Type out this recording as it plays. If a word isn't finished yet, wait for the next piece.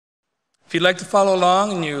If you'd like to follow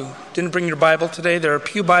along and you didn't bring your Bible today, there are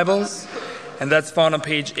pew Bibles, and that's found on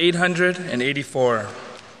page 884.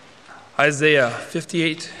 Isaiah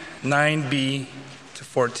 58, 9b to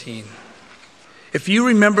 14. If you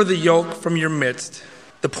remember the yoke from your midst,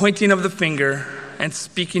 the pointing of the finger and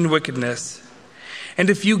speaking wickedness, and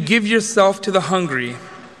if you give yourself to the hungry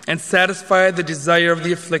and satisfy the desire of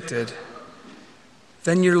the afflicted,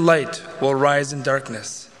 then your light will rise in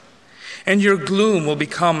darkness, and your gloom will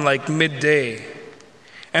become like midday.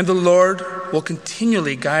 And the Lord will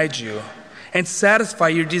continually guide you and satisfy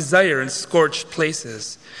your desire in scorched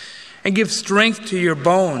places, and give strength to your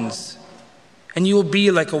bones. And you will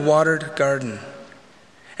be like a watered garden,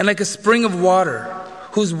 and like a spring of water,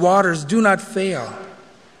 whose waters do not fail.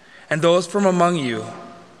 And those from among you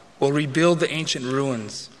will rebuild the ancient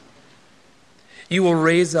ruins. You will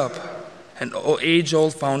raise up an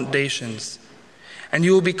age-old foundations, and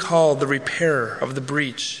you will be called the repairer of the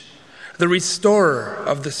breach, the restorer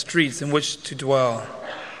of the streets in which to dwell.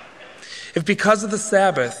 If because of the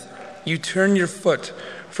Sabbath you turn your foot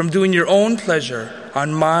from doing your own pleasure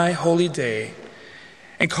on my holy day,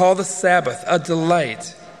 and call the Sabbath a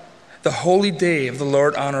delight, the holy day of the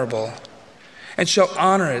Lord honorable, and shall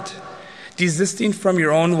honor it, desisting from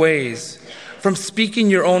your own ways, from speaking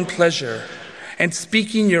your own pleasure, and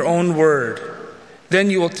speaking your own word, then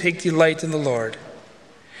you will take delight in the Lord.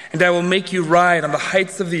 And I will make you ride on the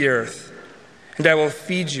heights of the earth, and I will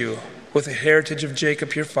feed you with the heritage of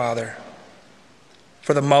Jacob your father.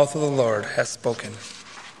 For the mouth of the Lord has spoken.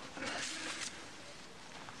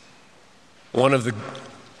 One of the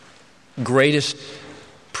greatest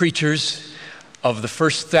preachers of the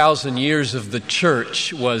first 1,000 years of the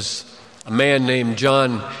church was a man named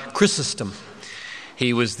John Chrysostom.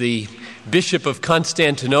 He was the Bishop of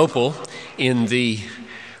Constantinople in the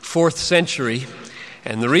 4th century.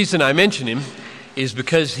 And the reason I mention him is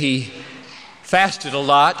because he fasted a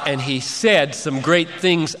lot and he said some great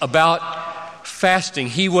things about fasting.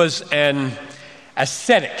 He was an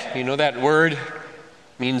ascetic. You know that word?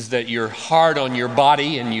 Means that you're hard on your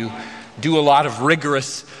body and you do a lot of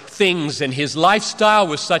rigorous things. And his lifestyle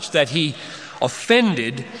was such that he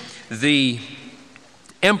offended the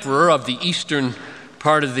emperor of the eastern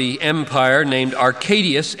part of the empire named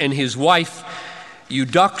Arcadius and his wife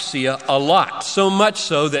Eudoxia a lot, so much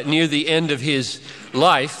so that near the end of his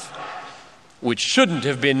life, which shouldn't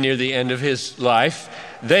have been near the end of his life,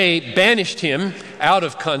 they banished him out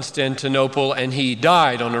of Constantinople and he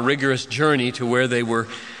died on a rigorous journey to where they were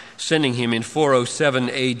sending him in 407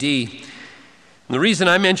 AD. And the reason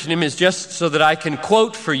I mention him is just so that I can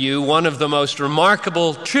quote for you one of the most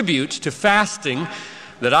remarkable tributes to fasting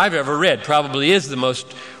that I've ever read, probably is the most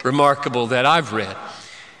remarkable that I've read.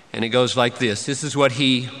 And it goes like this. This is what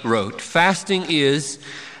he wrote. Fasting is,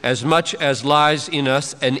 as much as lies in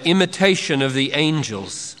us, an imitation of the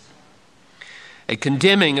angels, a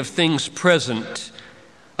condemning of things present,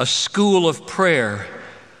 a school of prayer,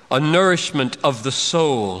 a nourishment of the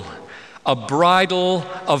soul, a bridle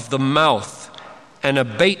of the mouth, an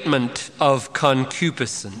abatement of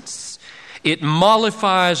concupiscence. It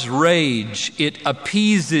mollifies rage, it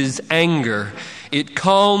appeases anger, it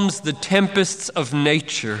calms the tempests of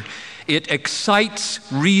nature, it excites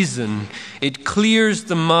reason, it clears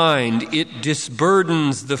the mind, it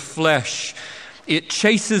disburdens the flesh, it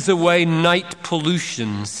chases away night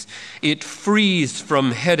pollutions, it frees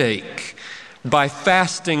from headache. By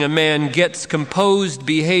fasting, a man gets composed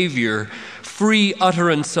behavior, free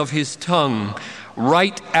utterance of his tongue,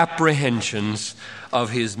 right apprehensions of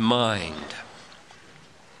his mind.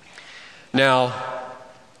 Now,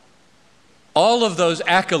 all of those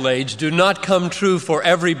accolades do not come true for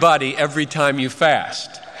everybody every time you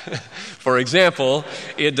fast. For example,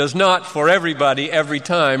 it does not for everybody every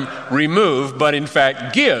time remove, but in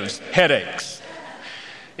fact gives headaches.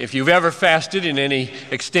 If you've ever fasted in any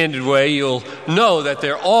extended way, you'll know that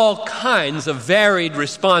there are all kinds of varied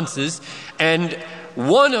responses. And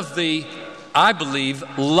one of the, I believe,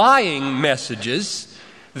 lying messages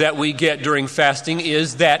that we get during fasting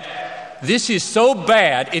is that this is so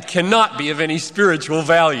bad, it cannot be of any spiritual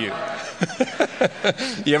value.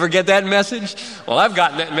 You ever get that message? Well, I've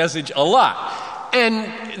gotten that message a lot.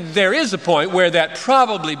 And there is a point where that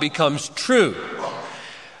probably becomes true.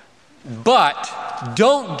 But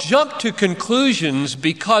don't jump to conclusions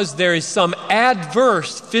because there is some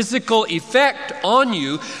adverse physical effect on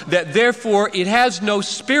you that therefore it has no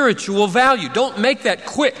spiritual value. Don't make that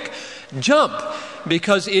quick jump,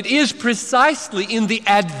 because it is precisely in the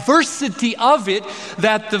adversity of it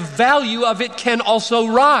that the value of it can also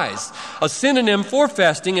rise. A synonym for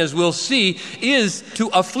fasting, as we'll see, is to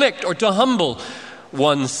afflict or to humble.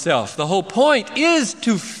 oneself. The whole point is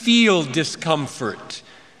to feel discomfort.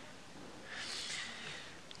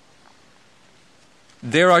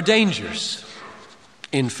 There are dangers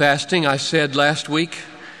in fasting. I said last week,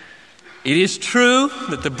 it is true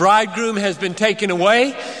that the bridegroom has been taken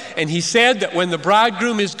away, and he said that when the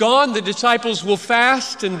bridegroom is gone, the disciples will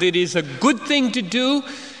fast, and it is a good thing to do.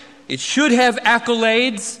 It should have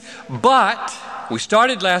accolades, but we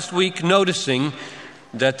started last week noticing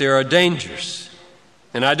that there are dangers.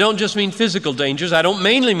 And I don't just mean physical dangers. I don't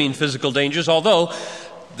mainly mean physical dangers, although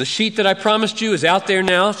the sheet that I promised you is out there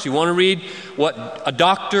now. So you want to read what a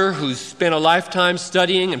doctor who's spent a lifetime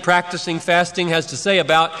studying and practicing fasting has to say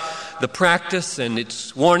about the practice and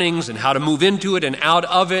its warnings and how to move into it and out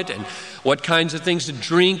of it and what kinds of things to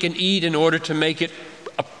drink and eat in order to make it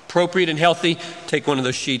appropriate and healthy. Take one of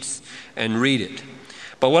those sheets and read it.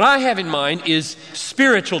 But what I have in mind is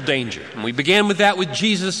spiritual danger. And we began with that with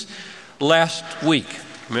Jesus last week.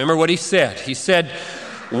 Remember what he said? He said,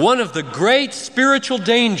 one of the great spiritual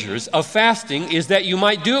dangers of fasting is that you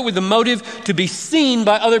might do it with the motive to be seen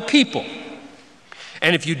by other people.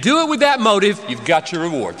 And if you do it with that motive, you've got your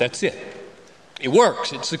reward. That's it. It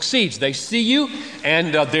works. It succeeds. They see you,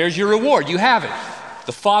 and there's your reward. You have it.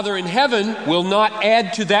 The Father in heaven will not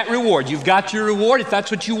add to that reward. You've got your reward. If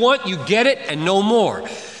that's what you want, you get it and no more.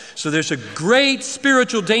 So there's a great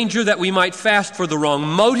spiritual danger that we might fast for the wrong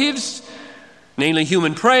motives, namely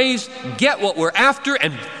human praise, get what we're after,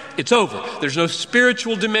 and it's over. There's no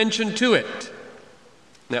spiritual dimension to it.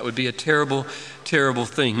 That would be a terrible, terrible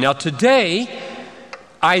thing. Now today,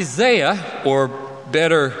 Isaiah, or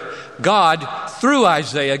better, God, through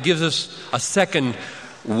Isaiah, gives us a second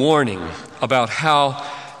warning about how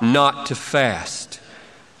not to fast.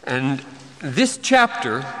 And this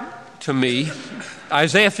chapter, to me,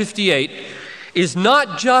 Isaiah 58, is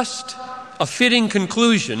not just a fitting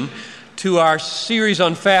conclusion to our series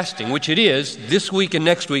on fasting, which it is. This week and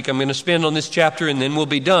next week I'm going to spend on this chapter, and then we'll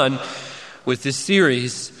be done with this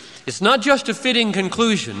series. It's not just a fitting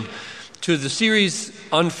conclusion to the series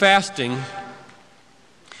on fasting.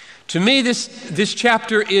 To me, this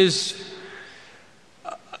chapter is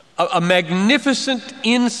a magnificent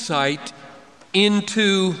insight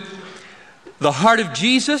into the heart of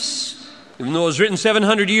Jesus, even though it was written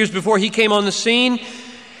 700 years before he came on the scene.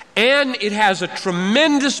 And it has a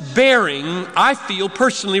tremendous bearing, I feel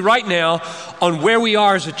personally right now, on where we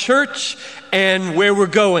are as a church and where we're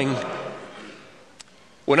going.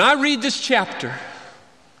 When I read this chapter,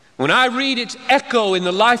 when I read its echo in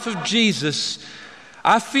the life of Jesus,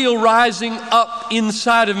 I feel rising up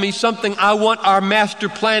inside of me something I want our master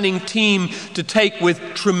planning team to take with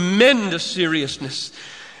tremendous seriousness.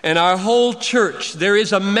 And our whole church, there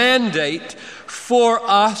is a mandate for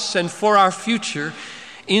us and for our future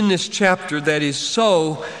in this chapter that is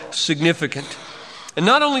so significant. And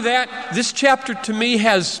not only that, this chapter to me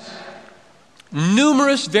has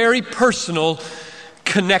numerous very personal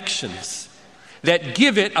connections that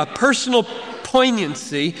give it a personal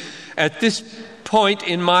poignancy at this point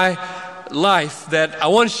in my life, that I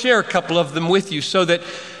want to share a couple of them with you so that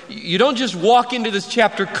you don't just walk into this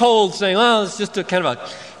chapter cold saying, oh, it's just a kind of a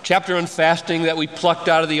chapter on fasting that we plucked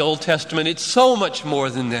out of the Old Testament. It's so much more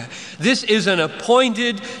than that. This is an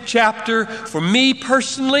appointed chapter for me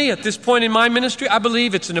personally at this point in my ministry. I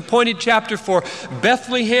believe it's an appointed chapter for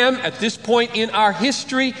Bethlehem at this point in our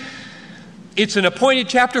history. It's an appointed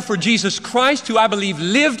chapter for Jesus Christ, who I believe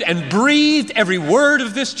lived and breathed every word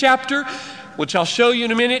of this chapter, which I'll show you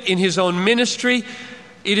in a minute, in his own ministry.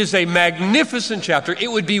 It is a magnificent chapter.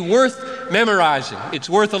 It would be worth memorizing. It's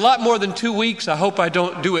worth a lot more than 2 weeks. I hope I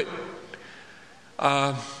don't do it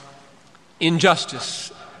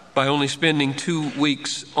injustice by only spending 2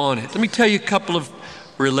 weeks on it. Let me tell you a couple of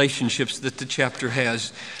relationships that the chapter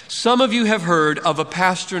has. Some of you have heard of a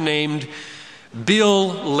pastor named Bill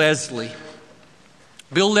Leslie.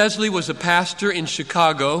 Bill Leslie was a pastor in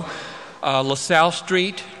Chicago, LaSalle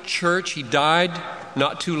Street Church. He died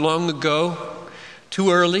not too long ago.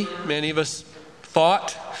 Too early, many of us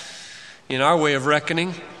thought, in our way of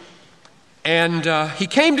reckoning. And he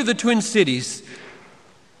came to the Twin Cities.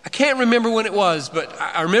 I can't remember when it was, but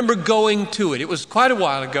I remember going to it. It was quite a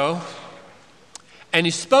while ago. And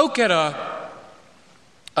he spoke at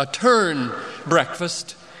a turn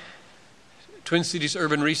breakfast, Twin Cities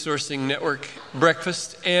Urban Resourcing Network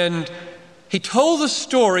breakfast. And he told the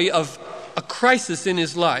story of a crisis in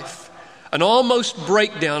his life. An almost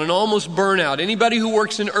breakdown, an almost burnout. Anybody who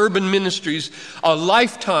works in urban ministries a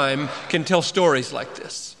lifetime can tell stories like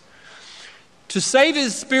this. To save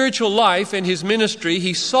his spiritual life and his ministry,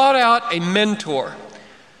 he sought out a mentor.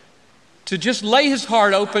 to just lay his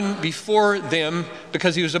heart open before them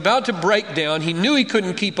because he was about to break down. He knew he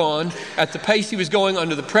couldn't keep on at the pace he was going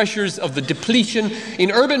under the pressures of the depletion.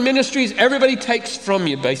 In urban ministries, everybody takes from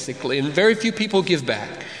you basically, and very few people give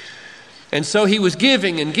back. And so he was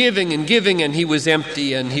giving and giving and giving, and he was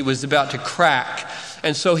empty and he was about to crack.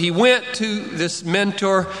 And so he went to this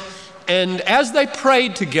mentor, and as they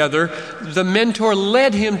prayed together, the mentor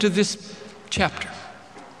led him to this chapter.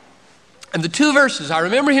 And the two verses, I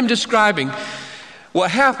remember him describing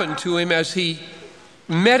what happened to him as he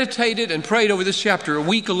meditated and prayed over this chapter, a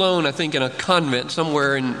week alone, I think, in a convent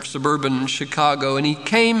somewhere in suburban Chicago. And he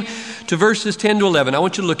came to verses 10 to 11. I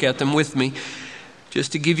want you to look at them with me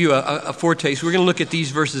just to give you a foretaste. We're going to look at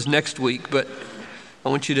these verses next week, but I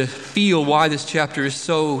want you to feel why this chapter is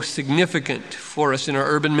so significant for us in our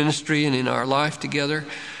urban ministry and in our life together.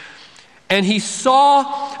 And he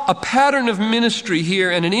saw a pattern of ministry here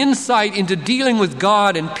and an insight into dealing with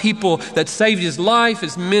God and people that saved his life,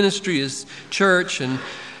 his ministry, his church, and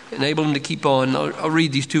enabled him to keep on. I'll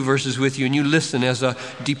read these two verses with you, and you listen as a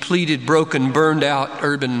depleted, broken, burned out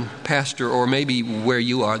urban pastor, or maybe where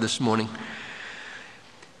you are this morning.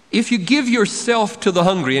 If you give yourself to the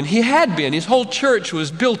hungry, and he had been, his whole church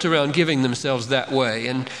was built around giving themselves that way.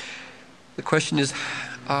 And the question is,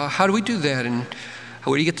 how do we do that? And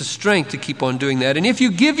where do you get the strength to keep on doing that? And if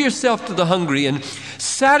you give yourself to the hungry and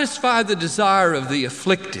satisfy the desire of the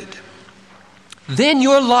afflicted, then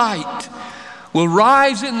your light will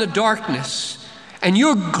rise in the darkness, and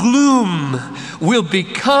your gloom will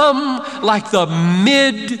become like the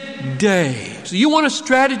midday. So you want a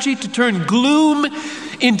strategy to turn gloom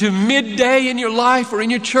into midday in your life or in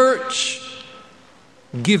your church?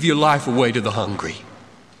 Give your life away to the hungry.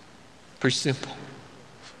 Pretty simple.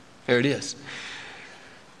 There it is.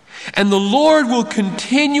 And the Lord will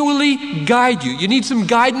continually guide you. You need some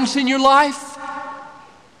guidance in your life?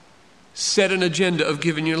 Set an agenda of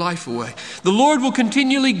giving your life away. The Lord will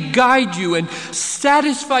continually guide you and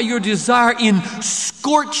satisfy your desire in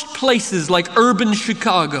scorched places like urban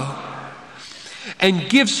Chicago, and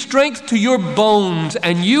give strength to your bones,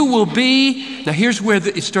 and you will be, now here's where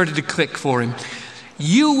it started to click for him.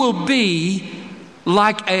 You will be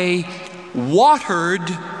like a watered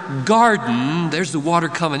garden, there's the water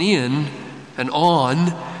coming in and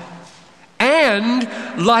on,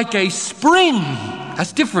 and like a spring,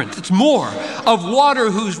 that's different, it's more, of water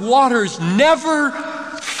whose waters never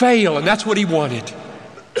fail. And that's what he wanted.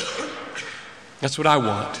 That's what I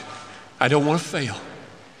want. I don't want to fail.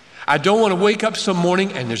 I don't want to wake up some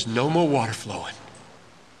morning and there's no more water flowing.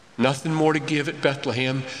 Nothing more to give at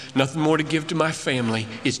Bethlehem, nothing more to give to my family.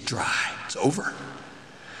 It's dry, it's over.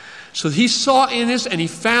 So he saw in this, and he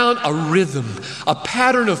found a rhythm, a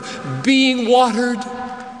pattern of being watered,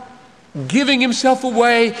 giving himself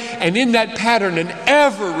away, and in that pattern an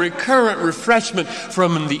ever recurrent refreshment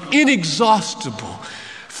from the inexhaustible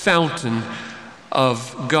fountain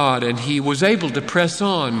of God. And he was able to press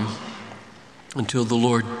on until the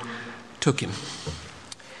Lord took him.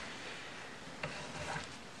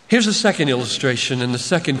 Here's a second illustration and the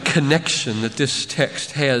second connection that this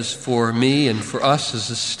text has for me and for us as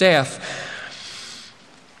a staff.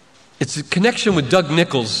 It's a connection with Doug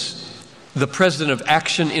Nichols, the president of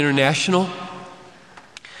Action International.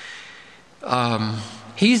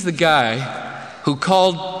 He's the guy who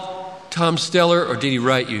called Tom Steller, or did he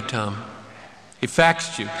write you, Tom? He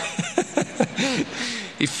faxed you.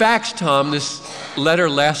 He faxed Tom this letter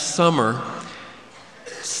last summer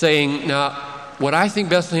saying, now, what I think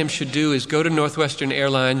Bethlehem should do is go to Northwestern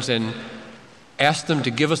Airlines and ask them to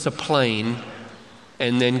give us a plane,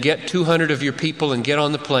 and then get 200 of your people and get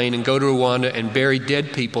on the plane and go to Rwanda and bury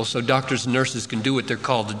dead people so doctors and nurses can do what they're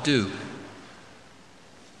called to do.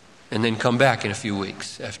 And then come back in a few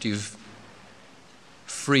weeks after you've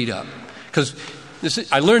freed up. Because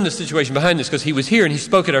I learned the situation behind this because he was here and he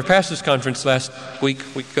spoke at our pastors' conference last week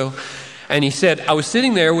ago. And he said, I was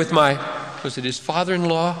sitting there with his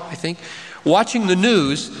father-in-law, I think, watching the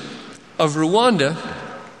news of Rwanda,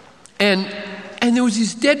 and there was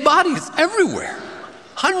these dead bodies everywhere,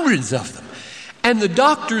 hundreds of them. And the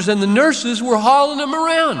doctors and the nurses were hauling them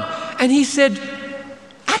around. And he said,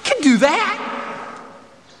 I can do that.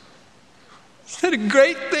 Is that a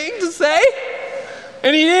great thing to say?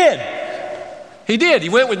 And he did. He did. He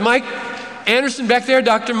went with Mike Anderson back there,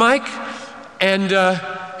 Dr. Mike, and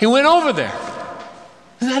he went over there.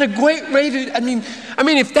 Isn't that a great way to, I mean,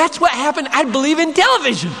 if that's what happened, I'd believe in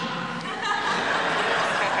television.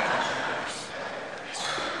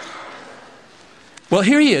 Well,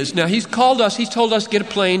 here he is. Now, he's called us. He's told us, get a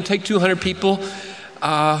plane, take 200 people.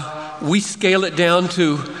 We scale it down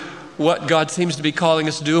to what God seems to be calling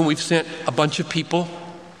us to do, and we've sent a bunch of people.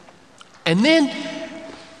 And then,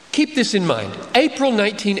 keep this in mind. April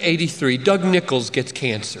 1983, Doug Nichols gets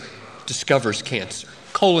cancer, discovers cancer,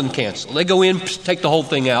 colon cancer. They go in, take the whole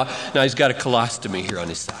thing out. Now he's got a colostomy here on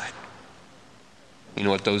his side. You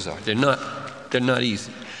know what those are? They're not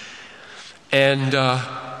easy. And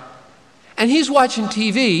he's watching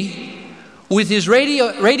TV with his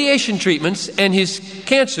radiation treatments and his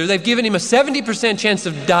cancer. They've given him a 70% chance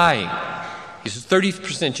of dying. He says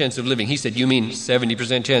 30% chance of living. He said, "You mean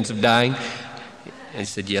 70% chance of dying?" And he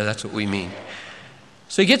said, "Yeah, that's what we mean."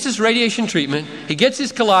 So he gets his radiation treatment, he gets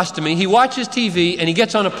his colostomy, he watches TV, and he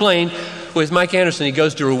gets on a plane with Mike Anderson. He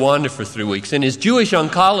goes to Rwanda for 3 weeks. And his Jewish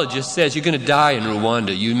oncologist says, "You're going to die in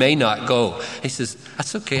Rwanda. You may not go." He says,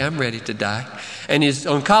 "That's okay, I'm ready to die." And his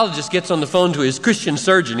oncologist gets on the phone to his Christian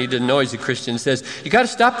surgeon. He didn't know he's a Christian. Says, "You got to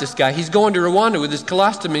stop this guy. He's going to Rwanda with his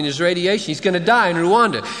colostomy and his radiation. He's going to die in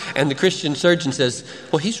Rwanda." And the Christian surgeon says,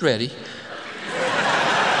 "Well, he's ready."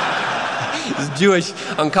 His Jewish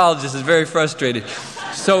oncologist is very frustrated.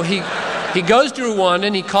 So he goes to Rwanda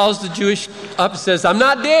and he calls the Jewish up and says, "I'm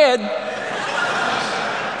not dead."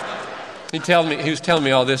 He was telling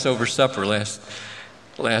me all this over supper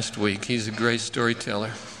last week. He's a great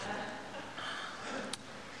storyteller.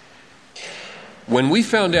 When we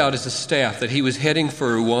found out as a staff that he was heading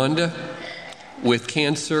for Rwanda with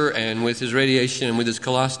cancer and with his radiation and with his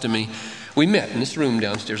colostomy, we met in this room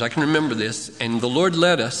downstairs. I can remember this. And the Lord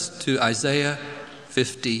led us to Isaiah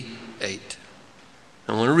 58.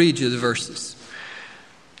 I want to read you the verses.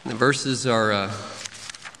 The verses are,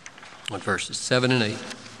 what verses? 7 and 8.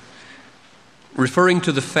 Referring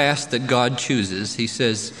to the fast that God chooses, he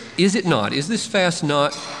says, is this fast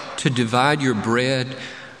not to divide your bread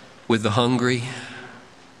with the hungry,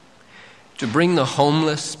 to bring the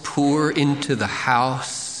homeless poor into the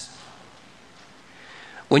house?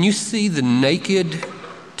 When you see the naked,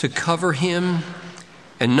 to cover him,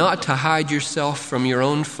 and not to hide yourself from your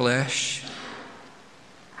own flesh?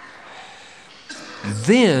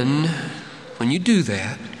 Then, when you do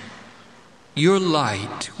that, your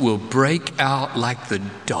light will break out like the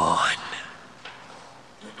dawn.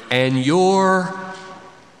 And the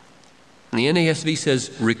NASB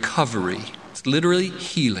says recovery. It's literally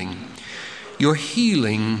healing. Your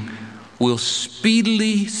healing will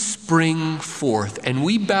speedily spring forth. And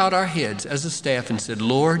we bowed our heads as a staff and said,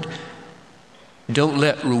 "Lord, don't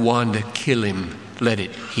let Rwanda kill him. Let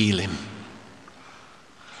it heal him.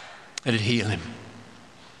 Let it heal him."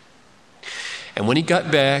 And when he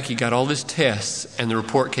got back, he got all his tests, and the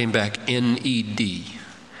report came back NED,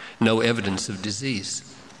 no evidence of disease.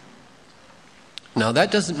 Now,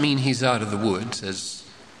 that doesn't mean he's out of the woods, as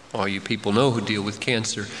all you people know who deal with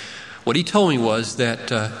cancer. What he told me was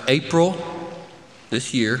that April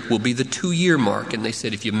this year will be the 2-year mark. And they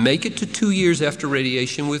said if you make it to 2 years after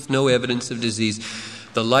radiation with no evidence of disease,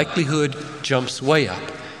 the likelihood jumps way up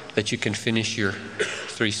that you can finish your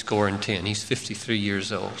 70. He's 53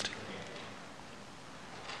 years old.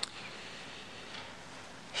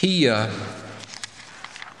 He's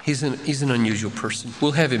an unusual person.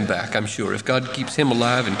 We'll have him back, I'm sure. If God keeps him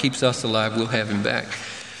alive and keeps us alive, we'll have him back.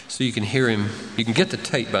 So you can hear him. You can get the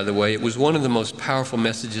tape, by the way. It was one of the most powerful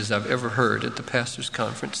messages I've ever heard at the pastor's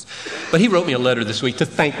conference. But he wrote me a letter this week to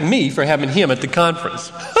thank me for having him at the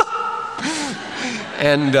conference.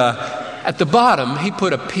 And at the bottom, he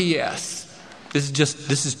put a P.S. This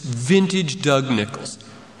is vintage Doug Nichols.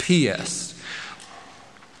 P.S.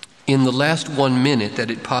 In the last 1 minute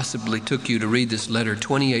that it possibly took you to read this letter,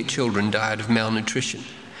 28 children died of malnutrition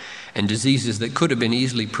and diseases that could have been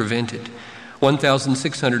easily prevented.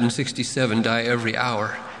 1,667 die every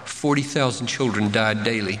hour. 40,000 children died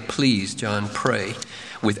daily. Please, John, pray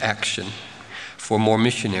with action for more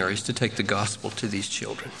missionaries to take the gospel to these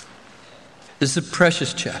children. This is a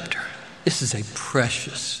precious chapter. This is a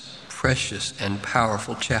precious, precious and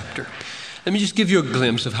powerful chapter. Let me just give you a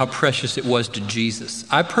glimpse of how precious it was to Jesus.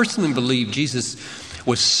 I personally believe Jesus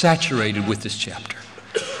was saturated with this chapter.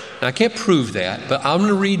 Now, I can't prove that, but I'm going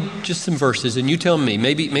to read just some verses, and you tell me.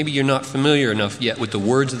 Maybe you're not familiar enough yet with the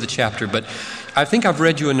words of the chapter, but I think I've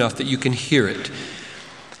read you enough that you can hear it.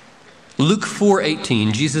 Luke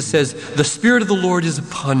 4:18, Jesus says, "The Spirit of the Lord is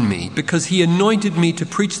upon me, because he anointed me to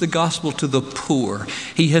preach the gospel to the poor.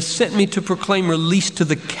 He has sent me to proclaim release to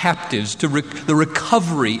the captives, to the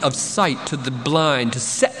recovery of sight to the blind, to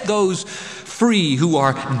set those free who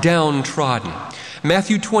are downtrodden."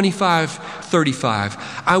 Matthew 25:35,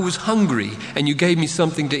 "I was hungry and you gave me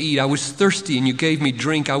something to eat. I was thirsty and you gave me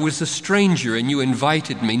drink. I was a stranger and you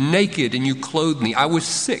invited me. Naked and you clothed me. I was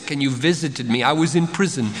sick and you visited me. I was in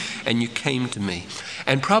prison and you came to me."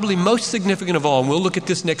 And probably most significant of all, and we'll look at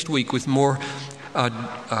this next week with more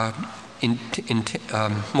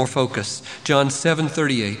more focus. John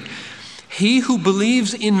 7:38. He who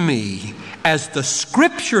believes in me, as the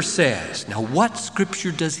Scripture says. Now, what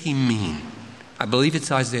Scripture does he mean? I believe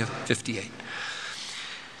it's Isaiah 58.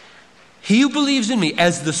 He who believes in me,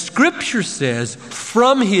 as the Scripture says,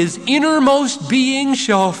 from his innermost being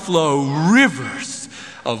shall flow rivers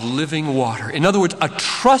of living water. In other words, a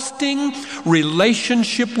trusting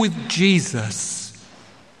relationship with Jesus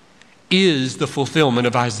is the fulfillment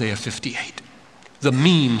of Isaiah 58. The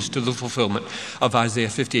means to the fulfillment of Isaiah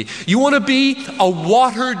 58. You want to be a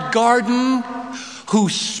watered garden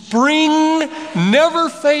whose spring never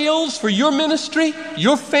fails for your ministry,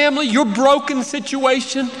 your family, your broken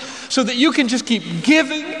situation, so that you can just keep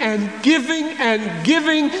giving and giving and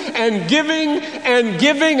giving and giving and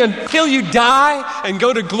giving until you die and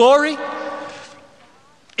go to glory?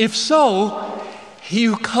 If so, he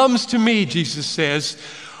who comes to me, Jesus says,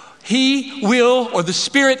 he will, or the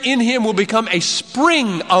Spirit in him will become a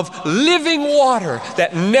spring of living water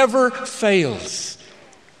that never fails.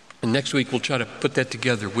 And next week we'll try to put that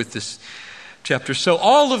together with this chapter. So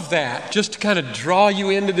all of that, just to kind of draw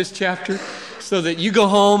you into this chapter, so that you go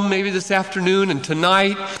home maybe this afternoon and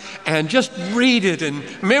tonight and just read it and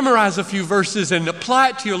memorize a few verses and apply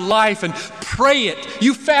it to your life and pray it.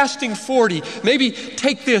 You fasting 40, maybe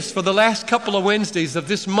take this for the last couple of Wednesdays of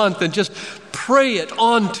this month and just pray it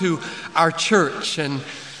onto our church and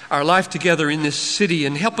our life together in this city,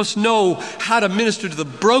 and help us know how to minister to the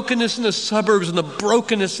brokenness in the suburbs and the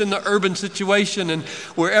brokenness in the urban situation, and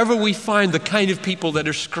wherever we find the kind of people that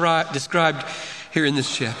are described here in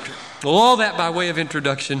this chapter. Well, all that by way of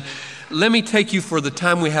introduction. Let me take you, for the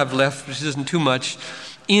time we have left, which isn't too much,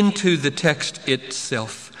 into the text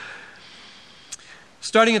itself.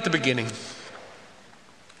 Starting at the beginning,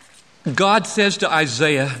 God says to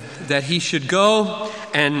Isaiah that he should go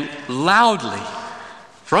and loudly,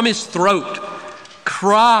 from his throat,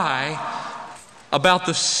 cry about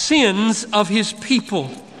the sins of his people,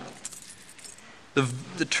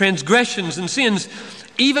 the transgressions and sins,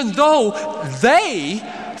 even though they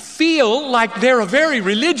feel like they're a very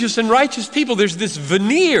religious and righteous people. There's this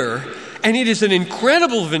veneer, and it is an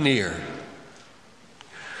incredible veneer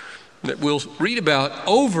that we'll read about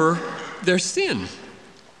over their sin.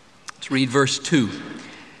 Let's read verse 2.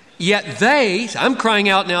 Yet they, I'm crying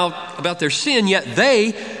out now about their sin, yet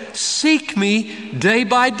they seek me day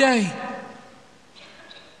by day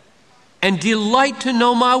and delight to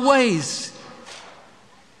know my ways.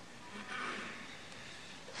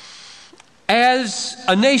 As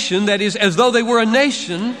a nation, that is, as though they were a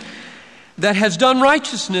nation that has done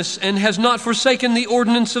righteousness and has not forsaken the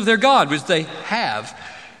ordinance of their God, which they have.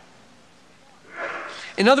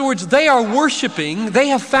 In other words, they are worshiping, they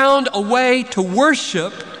have found a way to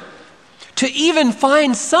worship, to even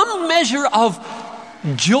find some measure of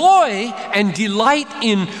joy and delight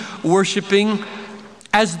in worshiping,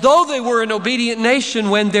 as though they were an obedient nation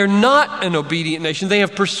when they're not an obedient nation. They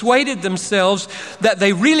have persuaded themselves that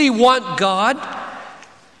they really want God,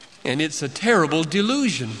 and it's a terrible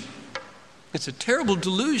delusion. It's a terrible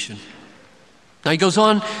delusion. Now he goes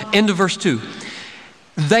on, end of verse 2.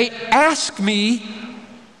 They ask me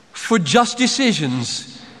for just decisions.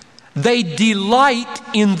 They delight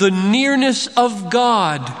in the nearness of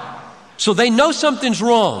God. So they know something's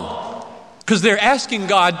wrong because they're asking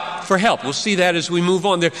God for help. We'll see that as we move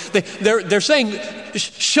on. They're saying,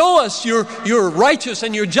 show us your righteous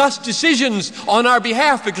and your just decisions on our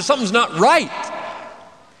behalf because something's not right.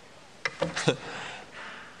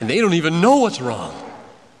 And they don't even know what's wrong.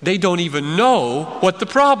 They don't even know what the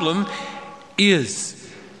problem is.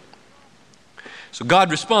 So God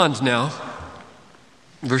responds now.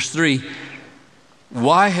 Verse 3,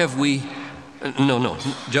 why have we... No,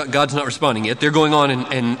 God's not responding yet. They're going on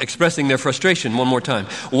and expressing their frustration one more time.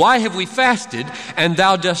 Why have we fasted and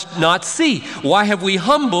thou dost not see? Why have we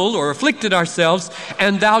humbled or afflicted ourselves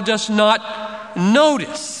and thou dost not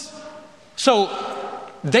notice? So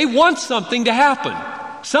they want something to happen.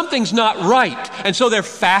 Something's not right. And so they're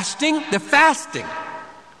fasting.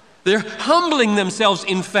 They're humbling themselves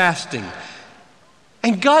in fasting.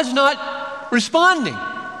 And God's not responding.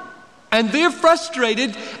 And they're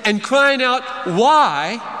frustrated and crying out,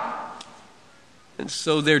 why? And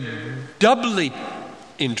so they're doubly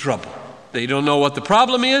in trouble. They don't know what the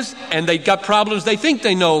problem is, and they've got problems. They think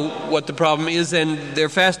they know what the problem is, and they're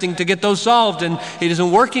fasting to get those solved, and it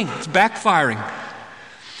isn't working. It's backfiring.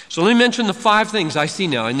 So let me mention the 5 things I see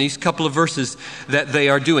now in these couple of verses that they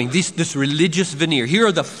are doing. This religious veneer. Here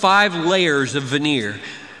are the 5 layers of veneer.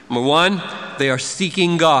 Number 1, they are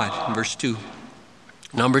seeking God, in verse 2.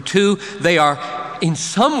 Number 2, they are in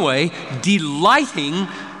some way delighting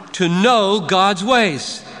to know God's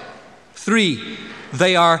ways. 3,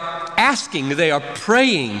 they are asking, they are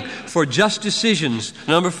praying for just decisions.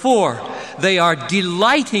 Number 4, they are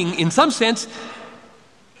delighting, in some sense,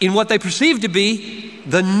 in what they perceive to be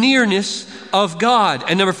the nearness of God.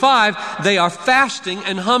 And number 5, they are fasting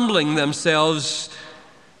and humbling themselves,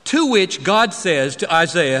 to which God says to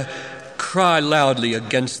Isaiah, cry loudly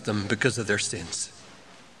against them because of their sins.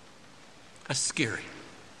 That's scary.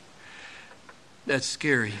 That's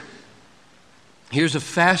scary. Here's a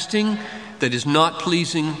fasting that is not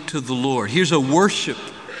pleasing to the Lord. Here's a worship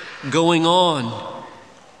going on.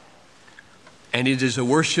 And it is a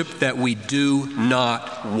worship that we do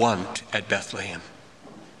not want at Bethlehem.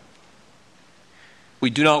 We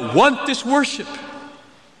do not want this worship.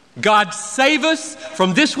 God save us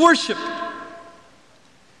from this worship.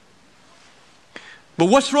 But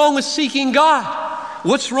what's wrong with seeking God?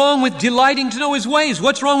 What's wrong with delighting to know His ways?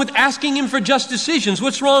 What's wrong with asking Him for just decisions?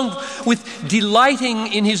 What's wrong with delighting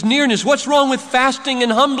in His nearness? What's wrong with fasting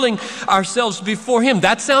and humbling ourselves before Him?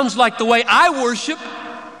 That sounds like the way I worship.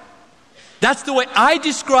 That's the way I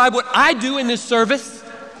describe what I do in this service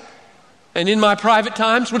and in my private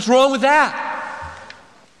times. What's wrong with that?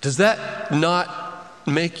 Does that not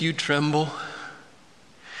make you tremble?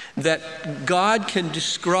 That God can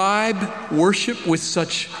describe worship with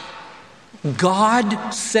such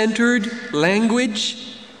God-centered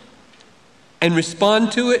language and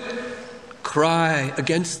respond to it? Cry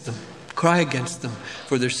against them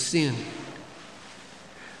for their sin.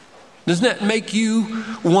 Doesn't that make you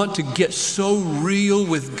want to get so real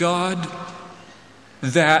with God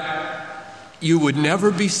that you would never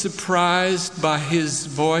be surprised by His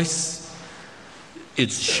voice?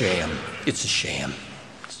 It's a sham. It's a sham.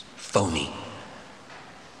 It's phony.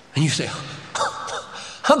 And you say,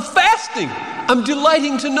 I'm fasting. I'm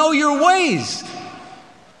delighting to know your ways.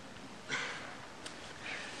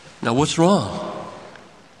 Now, what's wrong?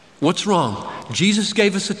 What's wrong? Jesus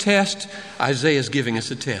gave us a test. Isaiah's giving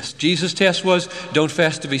us a test. Jesus' test was, don't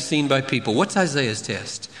fast to be seen by people. What's Isaiah's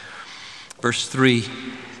test? Verse 3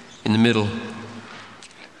 in the middle.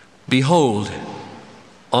 Behold,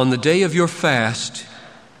 on the day of your fast,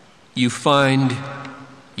 you find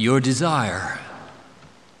your desire.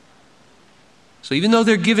 So even though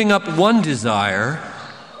they're giving up one desire,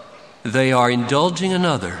 they are indulging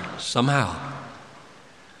another somehow.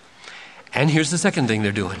 And here's the second thing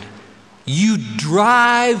they're doing. You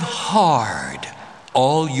drive hard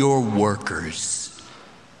all your workers.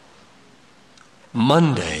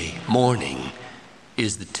 Monday morning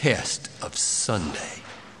is the test of Sunday.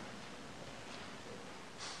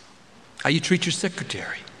 How you treat your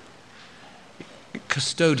secretary, your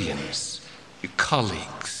custodians, your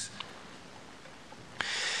colleagues.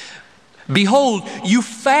 Behold, you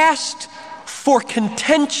fast for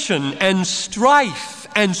contention and strife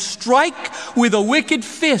and strike with a wicked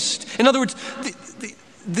fist. In other words,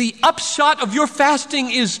 the upshot of your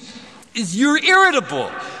fasting is you're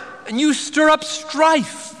irritable and you stir up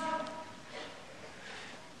strife.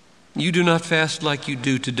 You do not fast like you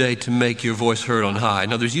do today to make your voice heard on high.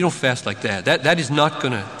 In other words, you don't fast like that. That is not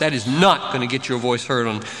gonna get your voice heard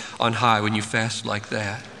on high when you fast like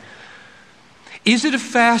that. Is it a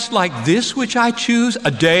fast like this which I choose, a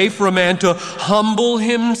day for a man to humble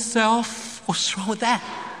himself? What's wrong with that?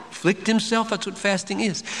 Afflict himself, that's what fasting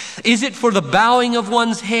is. Is it for the bowing of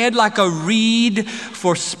one's head like a reed,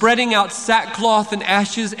 for spreading out sackcloth and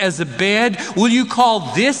ashes as a bed? Will you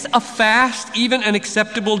call this a fast, even an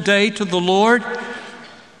acceptable day to the Lord?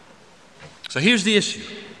 So here's the issue.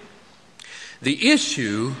 The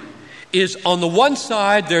issue is, on the one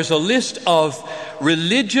side, there's a list of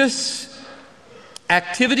religious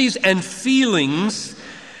activities and feelings,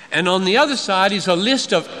 and on the other side is a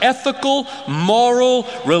list of ethical, moral,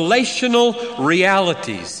 relational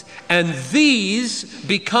realities. And these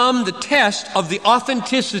become the test of the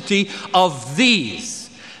authenticity of these,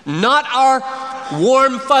 not our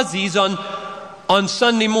warm fuzzies on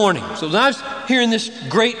Sunday morning. So when I was hearing this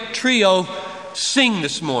great trio sing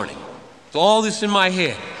this morning, with all this in my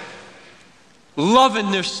head,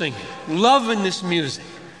 loving their singing, loving this music,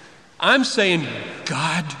 I'm saying,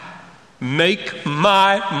 God, make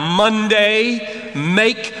my Monday,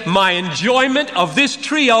 make my enjoyment of this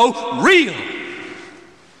trio real.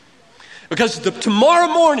 Because tomorrow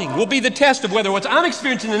morning will be the test of whether what I'm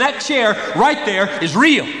experiencing in that chair right there is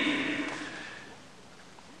real.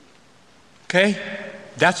 Okay?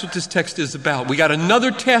 That's what this text is about. We got another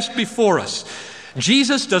test before us.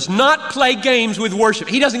 Jesus does not play games with worship.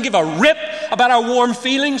 He doesn't give a rip about our warm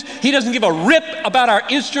feelings. He doesn't give a rip about our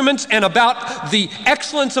instruments and about the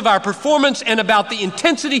excellence of our performance and about the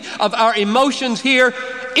intensity of our emotions here.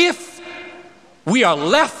 If we are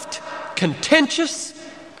left contentious,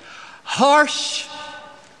 harsh,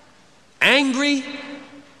 angry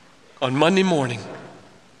on Monday morning.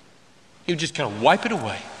 He would just kind of wipe it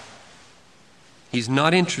away. He's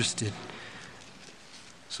not interested.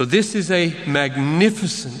 So this is a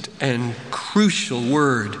magnificent and crucial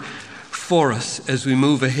word for us as we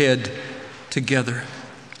move ahead together.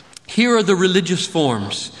 Here are the religious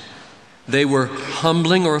forms. They were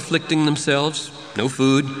humbling or afflicting themselves, no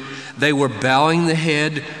food. They were bowing the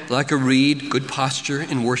head like a reed, good posture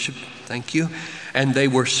in worship, thank you. And they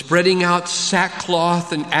were spreading out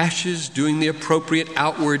sackcloth and ashes, doing the appropriate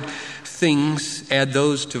outward things. Add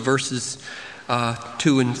those to verses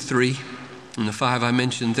 2 and 3 and the 5 I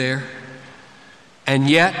mentioned there. And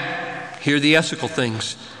yet, here are the ethical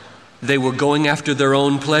things. They were going after their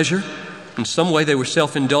own pleasure. In some way, they were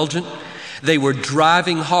self-indulgent. They were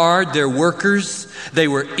driving hard their workers. They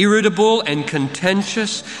were irritable and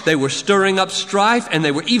contentious. They were stirring up strife, and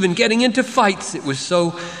they were even getting into fights. It was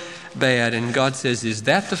so bad. And God says, is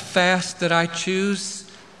that the fast that I choose?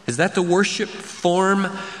 Is that the worship form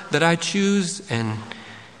that I choose? And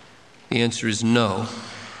the answer is no.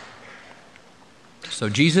 So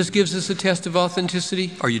Jesus gives us a test of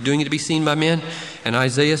authenticity. Are you doing it to be seen by men? And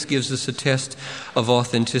Isaiah gives us a test of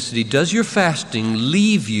authenticity. Does your fasting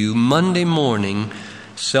leave you Monday morning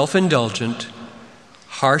self-indulgent,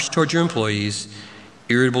 harsh toward your employees,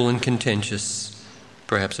 irritable and contentious,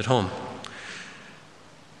 perhaps at home?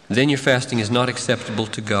 Then your fasting is not acceptable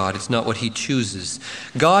to God. It's not what He chooses.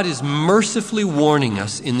 God is mercifully warning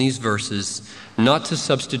us in these verses not to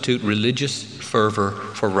substitute religious fervor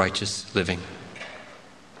for righteous living.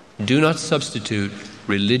 Do not substitute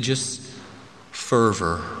religious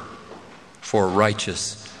fervor for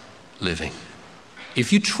righteous living.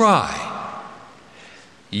 If you try,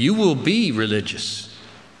 you will be religious,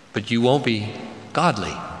 but you won't be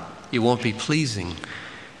godly. You won't be pleasing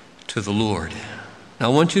to the Lord.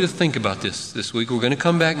 Now, I want you to think about this week. We're going to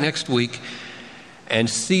come back next week and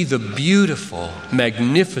see the beautiful,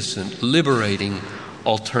 magnificent, liberating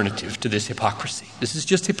alternative to this hypocrisy. This is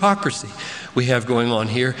just hypocrisy we have going on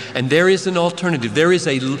here, and there is an alternative. There is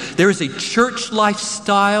a church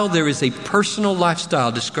lifestyle, there is a personal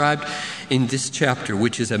lifestyle described in this chapter,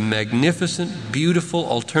 which is a magnificent, beautiful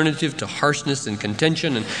alternative to harshness and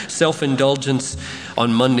contention and self-indulgence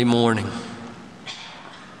on Monday morning.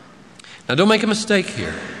 Now, don't make a mistake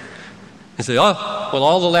here and say, oh, well,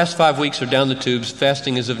 all the last 5 weeks are down the tubes,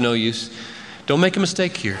 fasting is of no use. Don't make a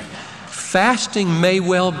mistake here. Fasting may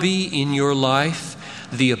well be in your life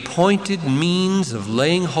the appointed means of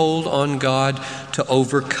laying hold on God to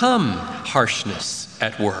overcome harshness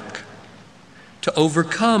at work, to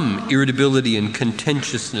overcome irritability and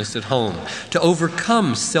contentiousness at home, to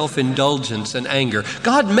overcome self-indulgence and anger.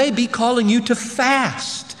 God may be calling you to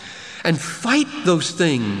fast and fight those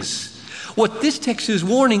things. What this text is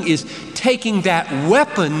warning is taking that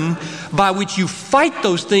weapon by which you fight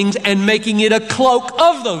those things and making it a cloak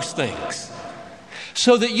of those things.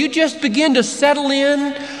 So that you just begin to settle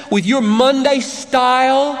in with your Monday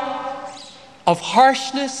style of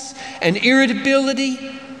harshness and irritability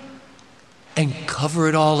and cover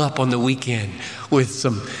it all up on the weekend with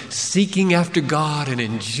some seeking after God and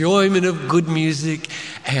enjoyment of good music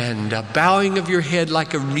and a bowing of your head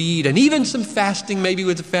like a reed and even some fasting, maybe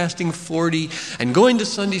with a fasting 40, and going to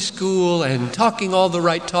Sunday school and talking all the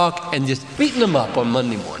right talk and just beating them up on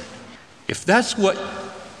Monday morning. If that's what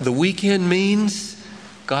the weekend means,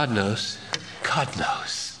 God knows. God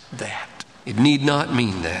knows that. It need not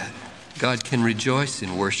mean that. God can rejoice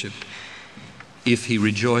in worship if He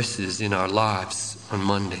rejoices in our lives on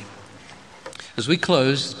Monday. As we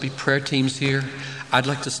close, be prayer teams here. I'd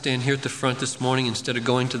like to stand here at the front this morning instead of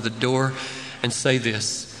going to the door and say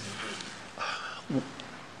this.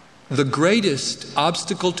 The greatest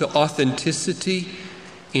obstacle to authenticity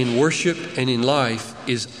in worship and in life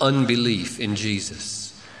is unbelief in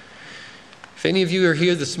Jesus. If any of you are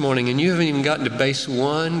here this morning and you haven't even gotten to base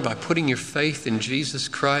 1 by putting your faith in Jesus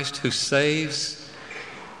Christ who saves,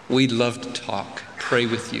 we'd love to talk, pray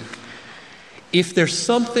with you. If there's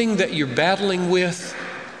something that you're battling with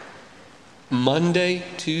Monday,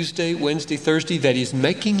 Tuesday, Wednesday, Thursday that is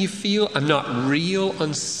making you feel I'm not real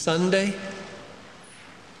on Sunday,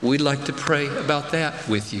 we'd like to pray about that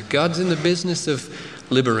with you. God's in the business of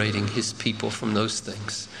liberating His people from those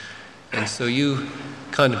things. And so you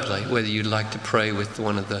contemplate whether you'd like to pray with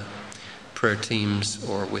one of the prayer teams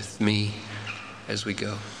or with me as we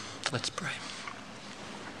go. Let's pray.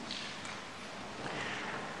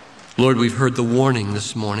 Lord, we've heard the warning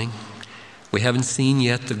this morning. We haven't seen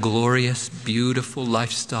yet the glorious, beautiful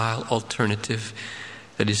lifestyle alternative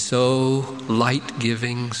that is so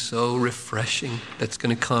light-giving, so refreshing, that's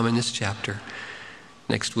going to come in this chapter.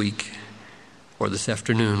 next week or this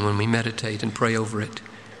afternoon when we meditate and pray over it.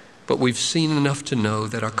 But we've seen enough to know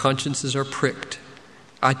that our consciences are pricked.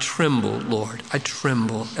 I tremble, Lord, I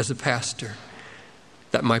tremble as a pastor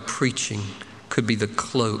that my preaching could be the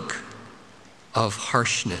cloak of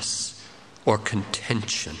harshness or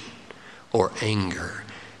contention or anger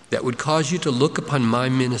that would cause you to look upon my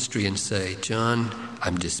ministry and say, John,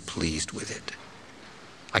 I'm displeased with it.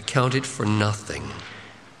 I count it for nothing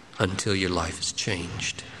until your life is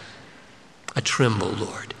changed. I tremble,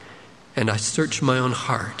 Lord, and I search my own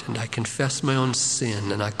heart, and I confess my own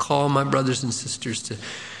sin, and I call my brothers and sisters to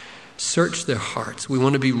search their hearts. We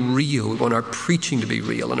want to be real. We want our preaching to be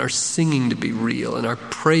real, and our singing to be real, and our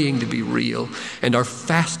praying to be real, and our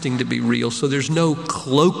fasting to be real. So there's no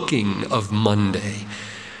cloaking of Monday,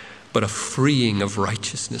 but a freeing of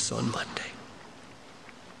righteousness on Monday.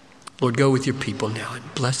 Lord, go with your people now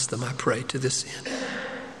and bless them, I pray, to this end.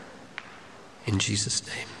 In Jesus'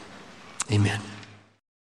 name, amen.